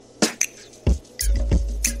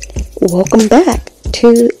Welcome back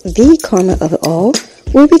to the Karma of It All,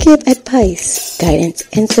 where we give advice, guidance,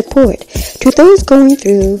 and support to those going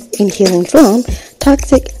through and healing from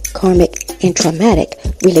toxic, karmic, and traumatic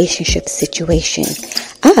relationship situations.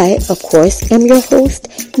 I, of course, am your host,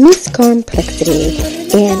 Miss Complexity,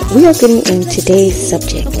 and we are getting in today's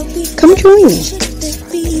subject. Come join me.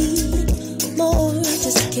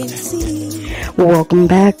 Welcome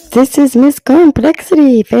back. This is Miss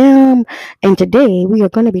Complexity, fam. And today we are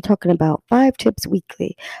going to be talking about 5 tips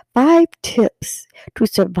weekly. 5 tips to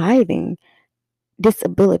surviving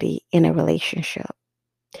disability in a relationship.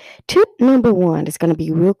 Tip number 1 is going to be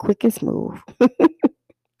real quick and smooth.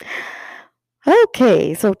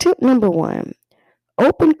 Okay, so tip number 1.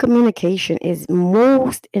 Open communication is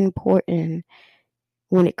most important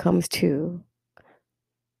when it comes to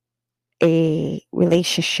a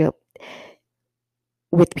relationship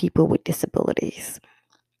with people with disabilities.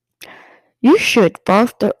 You should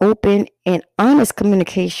foster open and honest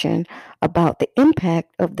communication about the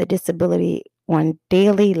impact of the disability on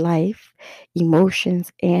daily life,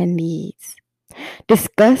 emotions, and needs.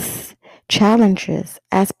 Discuss challenges,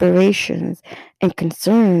 aspirations, and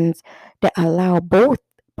concerns that allow both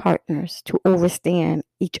partners to understand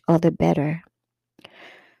each other better.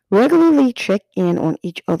 Regularly check in on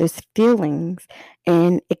each other's feelings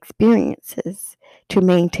and experiences to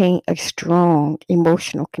maintain a strong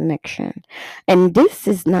emotional connection. And this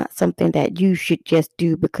is not something that you should just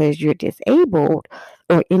do because you're disabled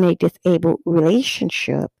or in a disabled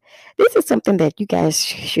relationship. This is something that you guys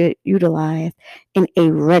should utilize in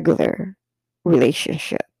a regular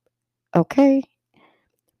relationship. Okay?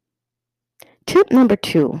 Tip number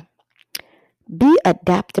 2, be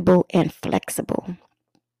adaptable and flexible.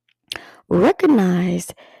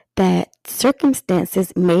 Recognize that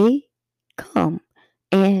circumstances may come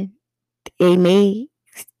and they may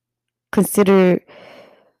consider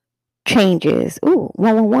changes. Ooh,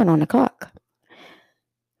 111 on the clock.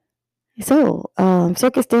 So,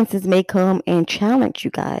 circumstances may come and challenge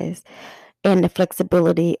you guys and the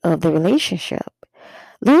flexibility of the relationship.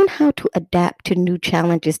 Learn how to adapt to new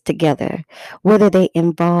challenges together, whether they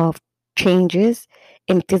involve changes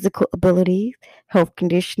in physical abilities, health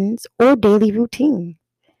conditions, or daily routine.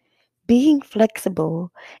 Being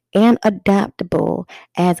flexible and adaptable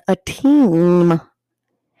as a team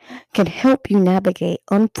can help you navigate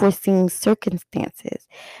unforeseen circumstances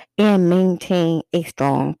and maintain a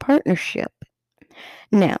strong partnership.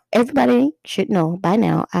 Now, everybody should know by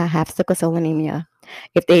now I have sickle cell anemia.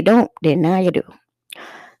 If they don't, then now you do.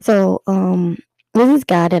 So, this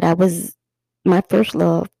guy that I was my first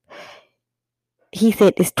love, he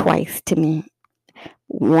said this twice to me.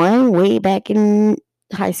 One way back in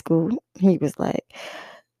high school, he was like,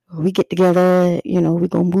 we get together, we're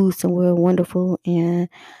going to move somewhere wonderful and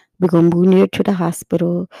we're going to move near to the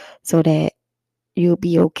hospital so that you'll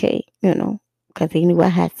be okay, because he knew I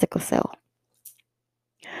had sickle cell.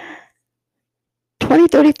 20,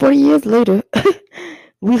 30, 40 years later,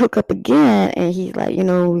 we hook up again and he's like,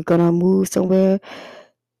 we're going to move somewhere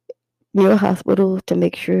near a hospital to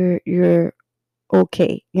make sure you're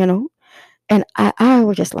okay, And I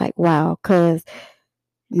was just like, wow, because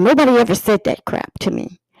nobody ever said that crap to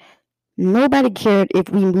me. Nobody cared if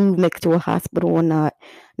we moved next to a hospital or not.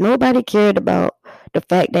 Nobody cared about the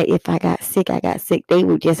fact that if I got sick, I got sick. They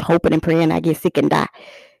were just hoping and praying I get sick and die.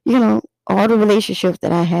 All the relationships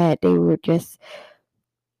that I had, they were just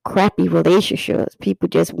crappy relationships. People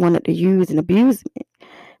just wanted to use and abuse me.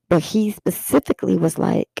 But he specifically was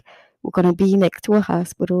like, we're going to be next to a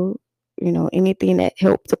hospital. Anything that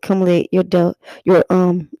helps accumulate your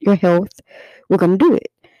health, we're going to do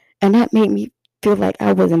it. And that made me feel like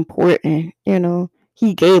I was important,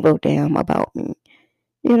 He gave a damn about me,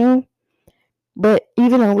 But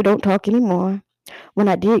even though we don't talk anymore, when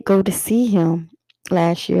I did go to see him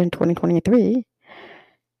last year in 2023,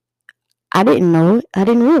 I didn't know it. I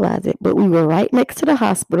didn't realize it, but we were right next to the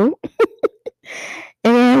hospital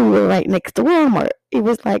and we were right next to Walmart. It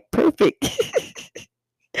was like perfect.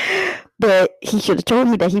 But he should have told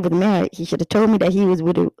me that he was married. He should have told me that he was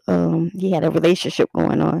with he had a relationship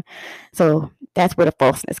going on. So that's where the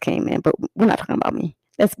falseness came in. But we're not talking about me.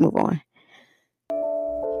 Let's move on.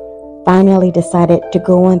 Finally decided to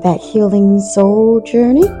go on that healing soul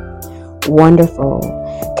journey? Wonderful.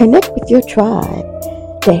 Connect with your tribe.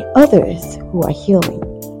 Date others who are healing.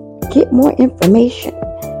 Get more information.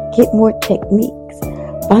 Get more techniques.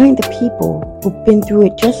 Find the people who've been through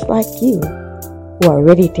it just like you, who are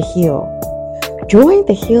ready to heal. Join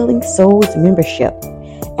the Healing Souls membership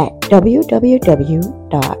at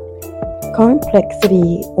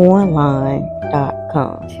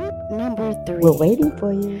www.complexityonline.com. Tip number We're waiting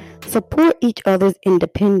for you. Support each other's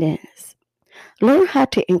independence. Learn how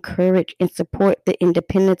to encourage and support the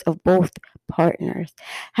independence of both partners.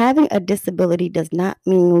 Having a disability does not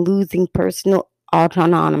mean losing personal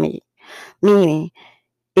autonomy, meaning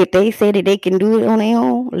if they say that they can do it on their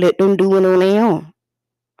own, let them do it on their own.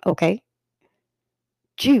 Okay?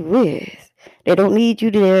 Gee whiz. They don't need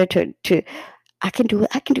you there to I can do it,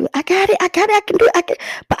 I can do it, I got it, I got it, I can do it,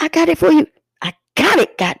 but I got it for you. I got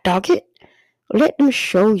it, god dog it. Let them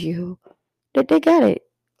show you that they got it.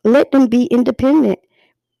 Let them be independent.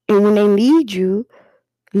 And when they need you,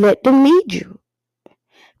 let them need you.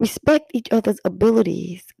 Respect each other's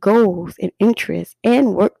abilities, goals, and interests,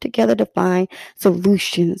 and work together to find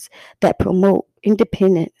solutions that promote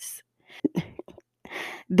independence.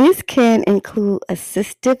 This can include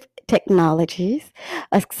assistive technologies,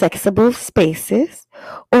 accessible spaces,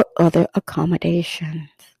 or other accommodations.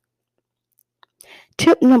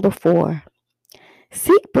 Tip number 4,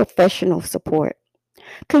 seek professional support.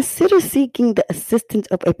 Consider seeking the assistance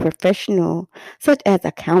of a professional, such as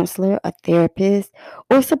a counselor, a therapist,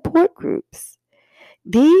 or support groups.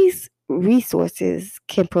 These resources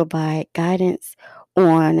can provide guidance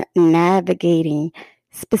on navigating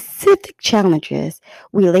specific challenges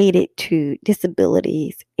related to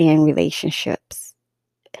disabilities and relationships.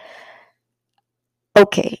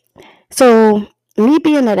 Okay, so me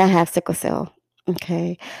being that I have sickle cell,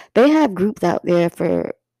 okay, they have groups out there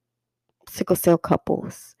for sickle cell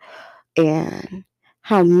couples and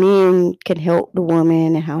how men can help the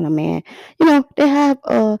woman and how the man, they have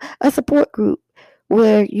a support group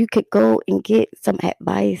where you could go and get some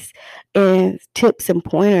advice and tips and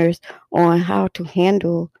pointers on how to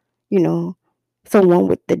handle, you know, someone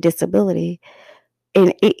with the disability.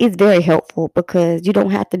 And it is very helpful because you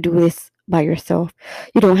don't have to do this by yourself.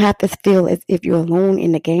 You don't have to feel as if you're alone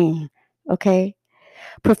in the game. Okay?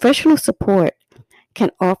 Professional support can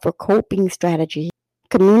offer coping strategies,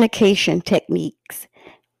 communication techniques,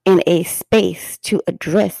 and a space to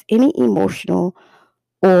address any emotional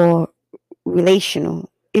or relational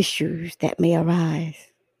issues that may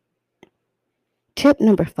arise. Tip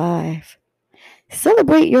number 5,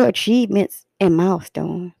 celebrate your achievements and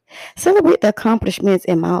milestones. Celebrate the accomplishments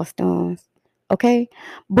and milestones, okay?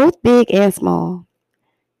 Both big and small.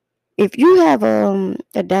 If you have a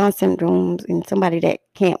Down syndrome and somebody that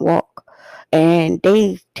can't walk and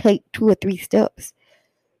they take 2 or 3 steps,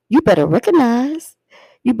 you better recognize,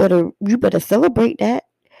 you better celebrate that.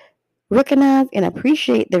 Recognize and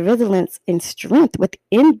appreciate the resilience and strength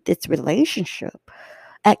within this relationship.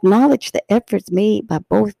 Acknowledge the efforts made by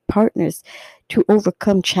both partners to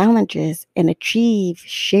overcome challenges and achieve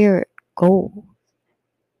shared goals.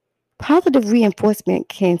 Positive reinforcement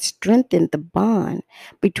can strengthen the bond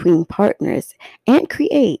between partners and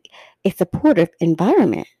create a supportive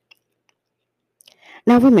environment.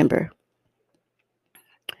 Now remember,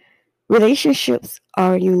 relationships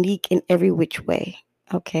are unique in every which way,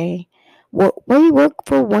 okay? What may work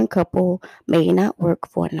for one couple may not work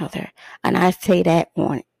for another. And I say that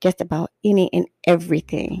on just about any and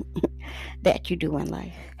everything that you do in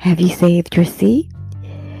life. Have you saved your seat?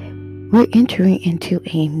 We're entering into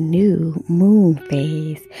a new moon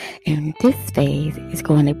phase, and this phase is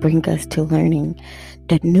going to bring us to learning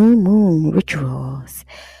the new moon rituals,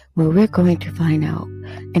 where we're going to find out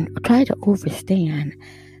and try to understand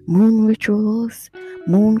moon rituals,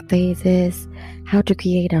 moon phases, how to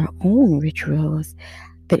create our own rituals,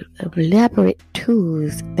 the elaborate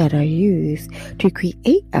tools that are used to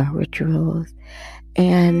create our rituals,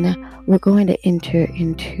 and we're going to enter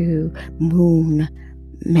into moon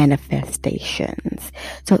manifestations.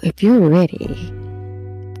 So if you're ready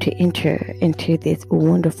to enter into this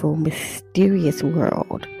wonderful, mysterious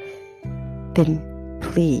world, then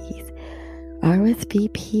please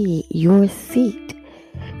RSVP your seat.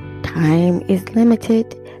 Time is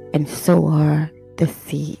limited, and so are the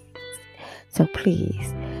seats. So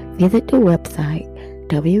please visit the website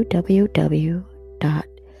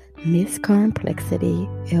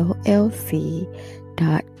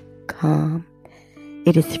www.misscomplexity.llc.com.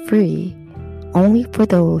 It is free only for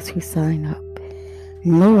those who sign up.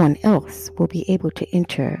 No one else will be able to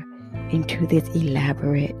enter into this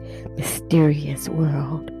elaborate, mysterious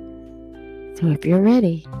world. So if you're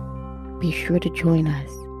ready, be sure to join us.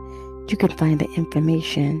 You can find the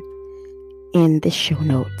information in the show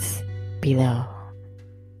notes below.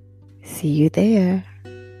 See you there.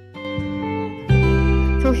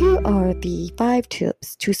 So here are the 5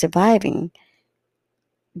 tips to surviving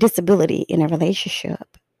disability in a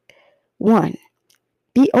relationship. 1,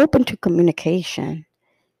 be open to communication.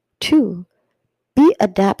 2, be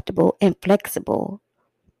adaptable and flexible.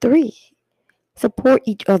 3, Support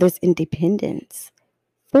each other's independence.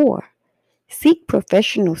 4. Seek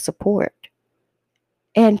professional support.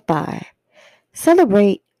 And 5.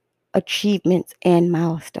 Celebrate achievements and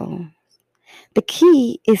milestones. The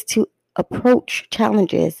key is to approach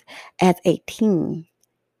challenges as a team,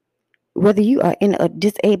 whether you are in a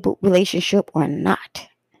disabled relationship or not.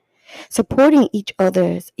 Supporting each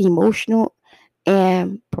other's emotional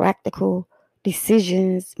and practical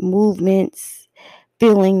decisions, movements,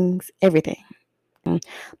 feelings, everything.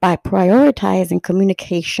 By prioritizing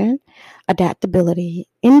communication, adaptability,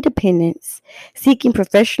 independence, seeking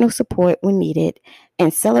professional support when needed,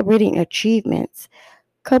 and celebrating achievements,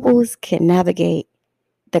 couples can navigate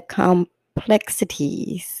the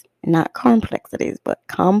complexities, not complexities, but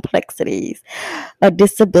complexities of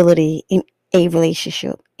disability in a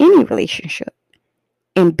relationship, any relationship,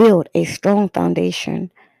 and build a strong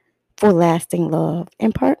foundation for lasting love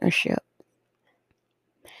and partnership.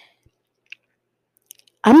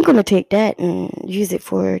 I'm going to take that and use it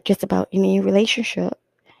for just about any relationship.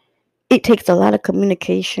 It takes a lot of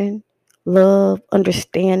communication, love,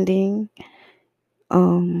 understanding,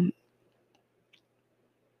 um,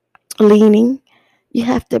 leaning. You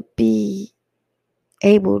have to be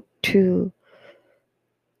able to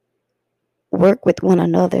work with one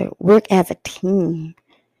another, work as a team.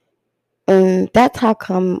 And that's how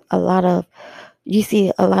come you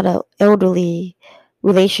see a lot of elderly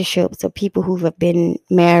relationships of people who have been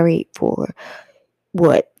married for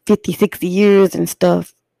 50, 60 years and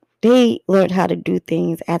stuff. They learned how to do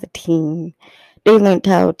things as a team. They learned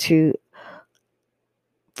how to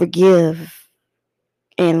forgive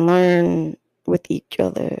and learn with each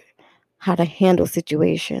other how to handle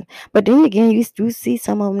situations. But then again, you do see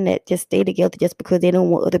some of them that just stay together just because they don't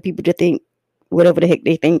want other people to think whatever the heck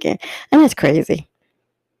they thinking. And that's crazy.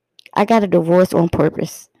 I got a divorce on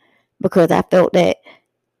purpose because I felt that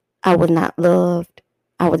I was not loved.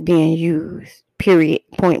 I was being used, period,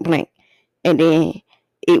 point blank. And then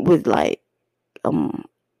it was like, right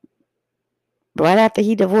after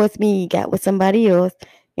he divorced me, he got with somebody else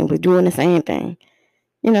and was doing the same thing,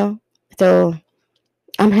 you know? So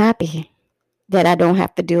I'm happy that I don't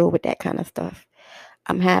have to deal with that kind of stuff.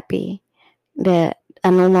 I'm happy that I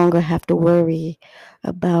no longer have to worry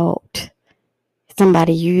about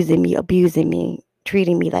somebody using me, abusing me,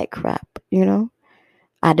 treating me like crap, you know?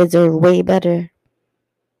 I deserve way better.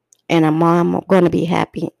 And I'm going to be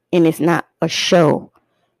happy. And it's not a show.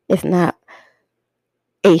 It's not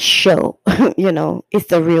a show, it's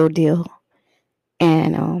the real deal.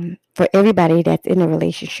 And for everybody that's in a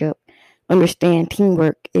relationship, understand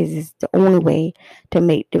teamwork is the only way to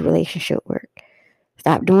make the relationship work.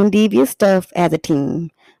 Stop doing devious stuff as a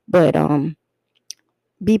team, but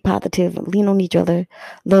be positive, lean on each other,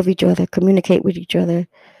 love each other, communicate with each other.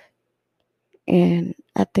 And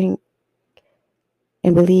I think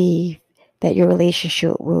and believe that your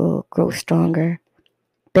relationship will grow stronger,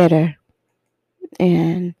 better,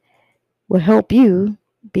 and will help you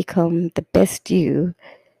become the best you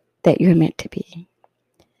that you're meant to be.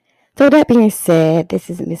 So that being said, this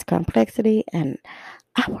is Miss Complexity, and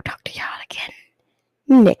I will talk to y'all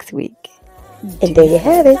again next week. And there you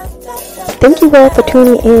have it. Thank you all for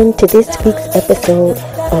tuning in to this week's episode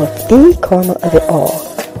of The Karma of It All,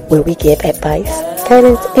 where we give advice,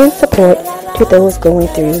 guidance, and support to those going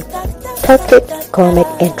through toxic, karmic,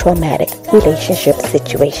 and traumatic relationship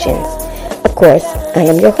situations. Of course, I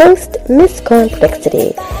am your host, Miss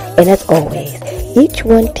Complexity, and as always, each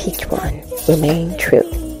one teach one, remain true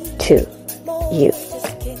to you.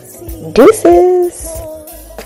 Deuces!